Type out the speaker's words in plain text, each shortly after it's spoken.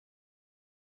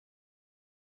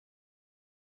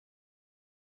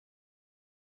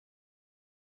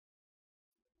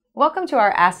Welcome to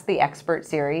our Ask the Expert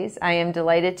series. I am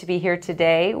delighted to be here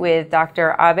today with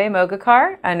Dr. Abe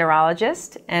Mogakar, a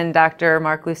neurologist, and Dr.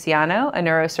 Mark Luciano, a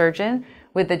neurosurgeon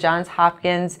with the Johns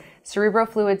Hopkins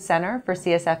Cerebrofluid Center for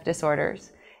CSF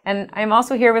Disorders. And I'm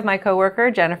also here with my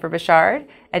coworker, Jennifer Bichard,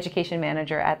 Education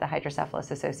Manager at the Hydrocephalus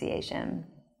Association.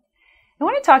 I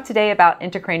want to talk today about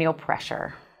intracranial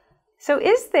pressure. So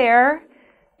is there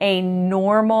a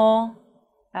normal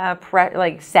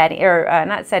setting, or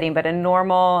not setting, but a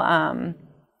normal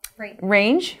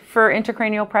range for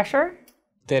intracranial pressure?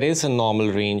 There is a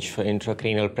normal range for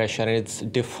intracranial pressure, and it's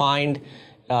defined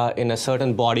in a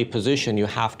certain body position. You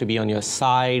have to be on your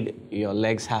side, your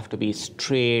legs have to be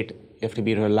straight, you have to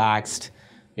be relaxed,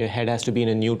 your head has to be in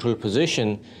a neutral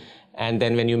position. And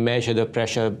then when you measure the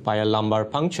pressure by a lumbar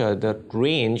puncture, the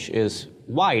range is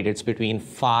wide. It's between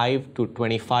 5 to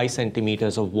 25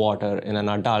 centimeters of water in an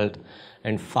adult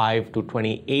and 5 to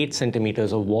 28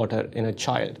 centimeters of water in a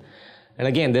child. And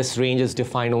again, this range is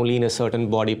defined only in a certain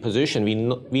body position.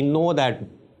 We know that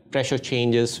pressure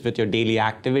changes with your daily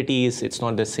activities. It's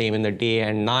not the same in the day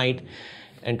and night.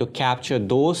 And to capture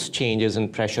those changes in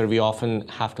pressure, we often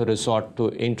have to resort to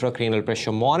intracranial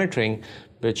pressure monitoring,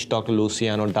 which Dr.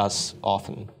 Luciano does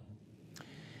often.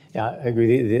 Yeah, I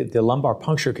agree. The lumbar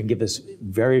puncture can give us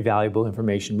very valuable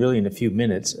information, really in a few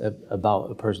minutes, about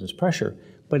a person's pressure,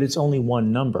 but it's only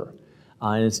one number,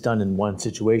 and it's done in one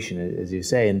situation, as you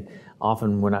say, and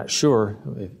often we're not sure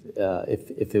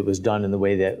if it was done in the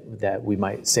way that we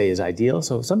might say is ideal,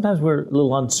 so sometimes we're a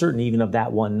little uncertain even of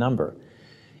that one number.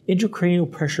 Intracranial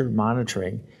pressure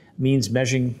monitoring means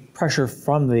measuring pressure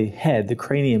from the head, the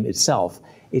cranium itself.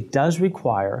 It does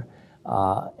require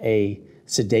a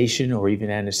sedation or even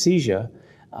anesthesia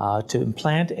to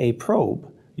implant a probe,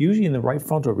 usually in the right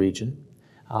frontal region.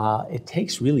 It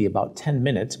takes really about 10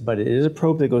 minutes, but it is a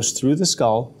probe that goes through the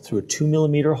skull, through a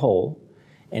 2-millimeter hole,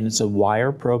 and it's a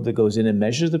wire probe that goes in and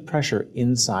measures the pressure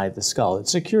inside the skull.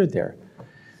 It's secured there.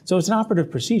 So it's an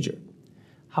operative procedure.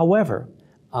 However,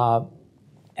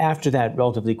 after that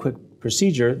relatively quick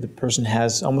procedure, the person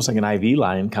has almost like an IV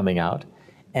line coming out,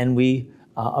 and we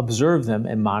observe them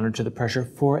and monitor the pressure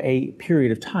for a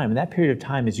period of time. And that period of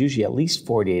time is usually at least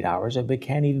 48 hours, but it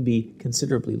can even be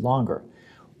considerably longer.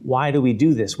 Why do we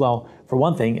do this? Well, for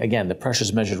one thing, again, the pressure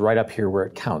is measured right up here where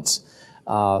it counts.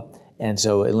 And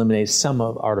so it eliminates some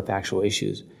of artifactual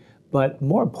issues. But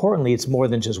more importantly, it's more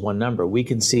than just one number. We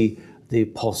can see the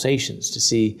pulsations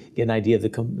to get an idea of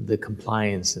the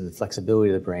compliance and the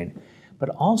flexibility of the brain. But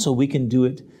also we can do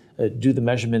the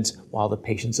measurements while the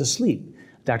patient's asleep.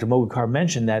 Dr. Mogakar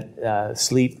mentioned that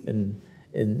sleep and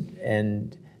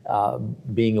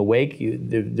being awake,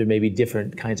 there may be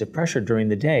different kinds of pressure during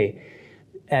the day.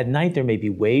 At night, there may be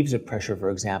waves of pressure, for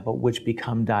example, which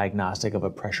become diagnostic of a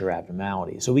pressure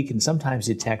abnormality. So we can sometimes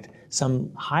detect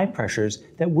some high pressures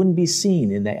that wouldn't be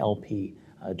seen in the LP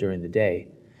during the day.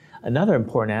 Another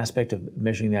important aspect of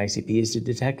measuring the ICP is to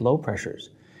detect low pressures.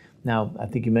 Now, I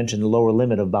think you mentioned the lower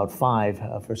limit of about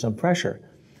 5 for some pressure.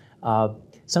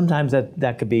 Sometimes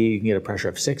that could be, you can get a pressure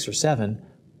of 6 or 7,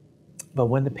 but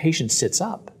when the patient sits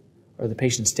up or the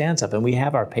patient stands up, and we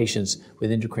have our patients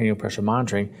with intracranial pressure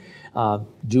monitoring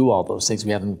do all those things.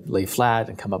 We have them lay flat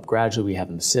and come up gradually. We have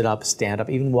them sit up, stand up,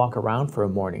 even walk around for a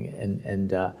morning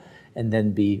and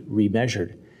then be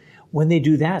remeasured. When they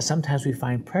do that, sometimes we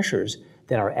find pressures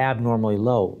that are abnormally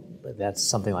low. That's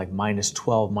something like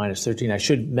 -12, -13. I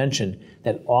should mention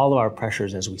that all of our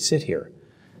pressures as we sit here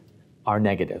are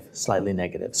negative, slightly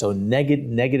negative. So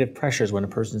negative pressures when a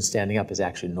person is standing up is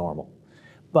actually normal.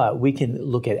 But we can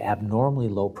look at abnormally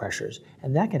low pressures,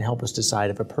 and that can help us decide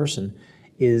if a person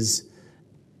is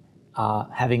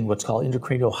having what's called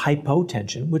intracranial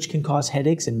hypotension, which can cause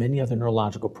headaches and many other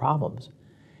neurological problems.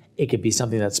 It could be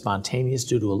something that's spontaneous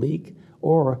due to a leak,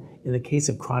 or in the case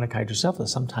of chronic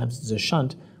hydrocephalus, sometimes it's a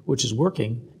shunt, which is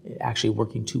actually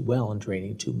working too well and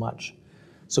draining too much.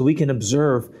 So we can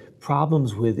observe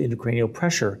problems with intracranial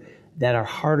pressure that are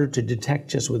harder to detect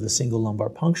just with a single lumbar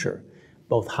puncture,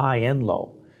 both high and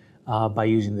low, by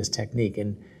using this technique.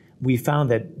 And we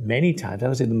found that many times, I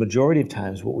would say the majority of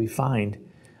times, what we find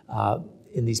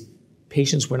in these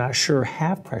patients we're not sure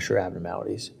have pressure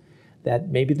abnormalities, that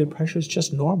maybe their pressure is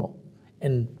just normal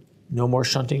and no more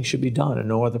shunting should be done and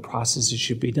no other processes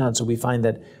should be done. So we find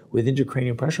that with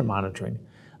intracranial pressure monitoring,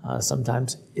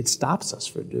 sometimes it stops us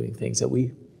from doing things that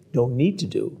we don't need to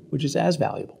do, which is as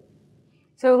valuable.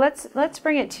 So let's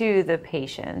bring it to the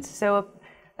patient. So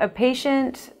a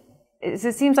patient,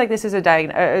 it seems like this is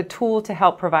a tool to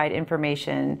help provide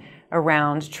information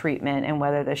around treatment and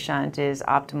whether the shunt is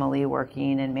optimally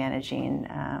working and managing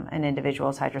an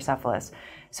individual's hydrocephalus.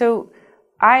 So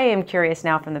I am curious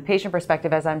now from the patient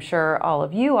perspective, as I'm sure all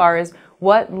of you are, is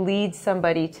what leads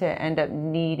somebody to end up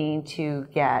needing to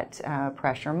get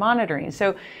pressure monitoring?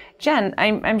 So, Jen,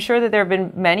 I'm sure that there have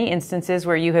been many instances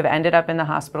where you have ended up in the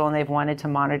hospital and they've wanted to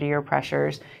monitor your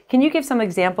pressures. Can you give some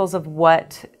examples of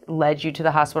what led you to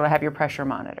the hospital to have your pressure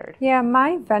monitored? Yeah,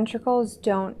 my ventricles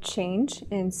don't change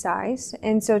in size.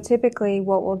 And so typically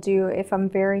what we'll do if I'm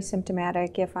very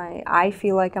symptomatic, if I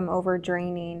feel like I'm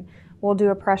overdraining, we'll do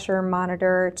a pressure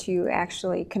monitor to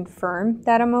actually confirm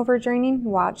that I'm overdraining,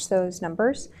 watch those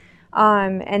numbers.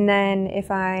 And then if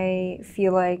I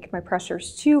feel like my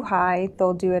pressure's too high,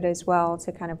 they'll do it as well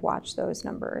to kind of watch those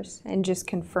numbers and just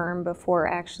confirm before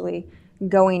actually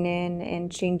going in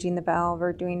and changing the valve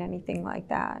or doing anything like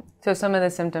that. So some of the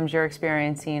symptoms you're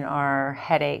experiencing are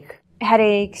headache.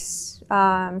 Headaches,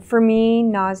 for me,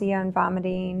 nausea and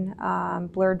vomiting,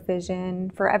 blurred vision.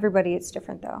 For everybody, it's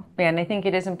different though. Yeah, and I think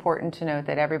it is important to note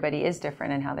that everybody is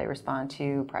different in how they respond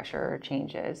to pressure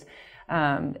changes.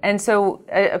 And so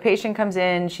a patient comes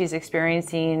in, she's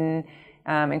experiencing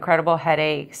incredible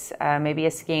headaches, maybe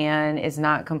a scan is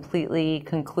not completely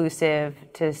conclusive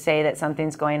to say that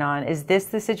something's going on. Is this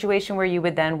the situation where you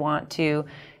would then want to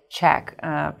check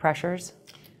pressures?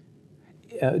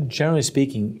 Generally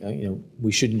speaking,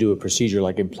 we shouldn't do a procedure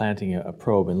like implanting a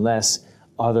probe unless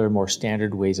other more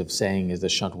standard ways of saying, is the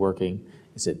shunt working,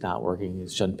 is it not working,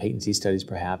 is shunt patency studies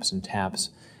perhaps, and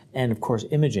taps, and of course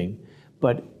imaging.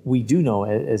 But we do know,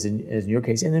 as in your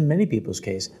case, and in many people's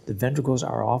case, the ventricles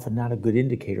are often not a good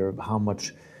indicator of how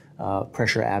much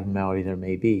pressure abnormality there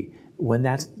may be. When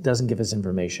that doesn't give us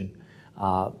information,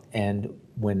 and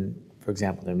when, for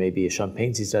example, there may be a shunt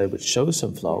patency study which shows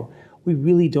some flow, we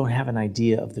really don't have an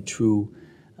idea of the true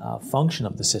function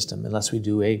of the system unless we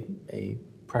do a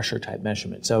pressure type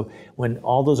measurement. So when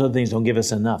all those other things don't give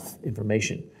us enough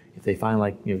information, if they find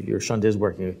like your shunt is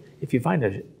working, if you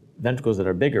find ventricles that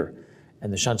are bigger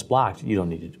and the shunt's blocked, you don't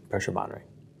need to do pressure monitoring.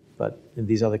 But in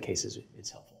these other cases,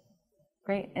 it's helpful.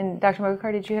 Great. And Dr.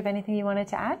 Mogakar, did you have anything you wanted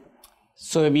to add?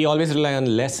 So we always rely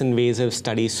on less invasive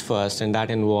studies first, and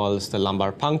that involves the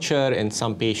lumbar puncture. In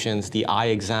some patients, the eye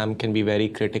exam can be very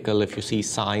critical if you see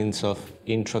signs of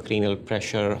intracranial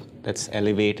pressure that's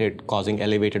elevated, causing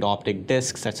elevated optic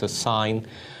discs, that's a sign.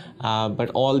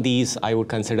 But all these I would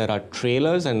consider are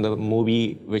trailers, and the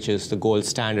movie, which is the gold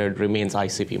standard, remains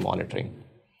ICP monitoring.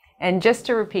 And just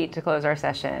to repeat to close our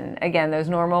session, again, those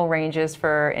normal ranges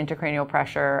for intracranial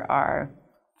pressure are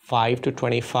 5 to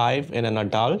 25 in an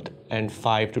adult and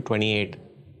 5 to 28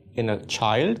 in a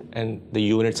child, and the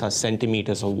units are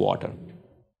centimeters of water.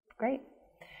 Great.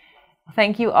 Well,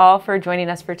 thank you all for joining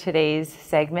us for today's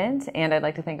segment, and I'd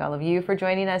like to thank all of you for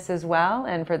joining us as well.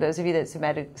 And for those of you that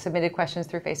submitted questions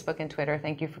through Facebook and Twitter,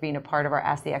 thank you for being a part of our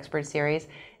Ask the Expert series,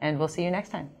 and we'll see you next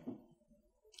time.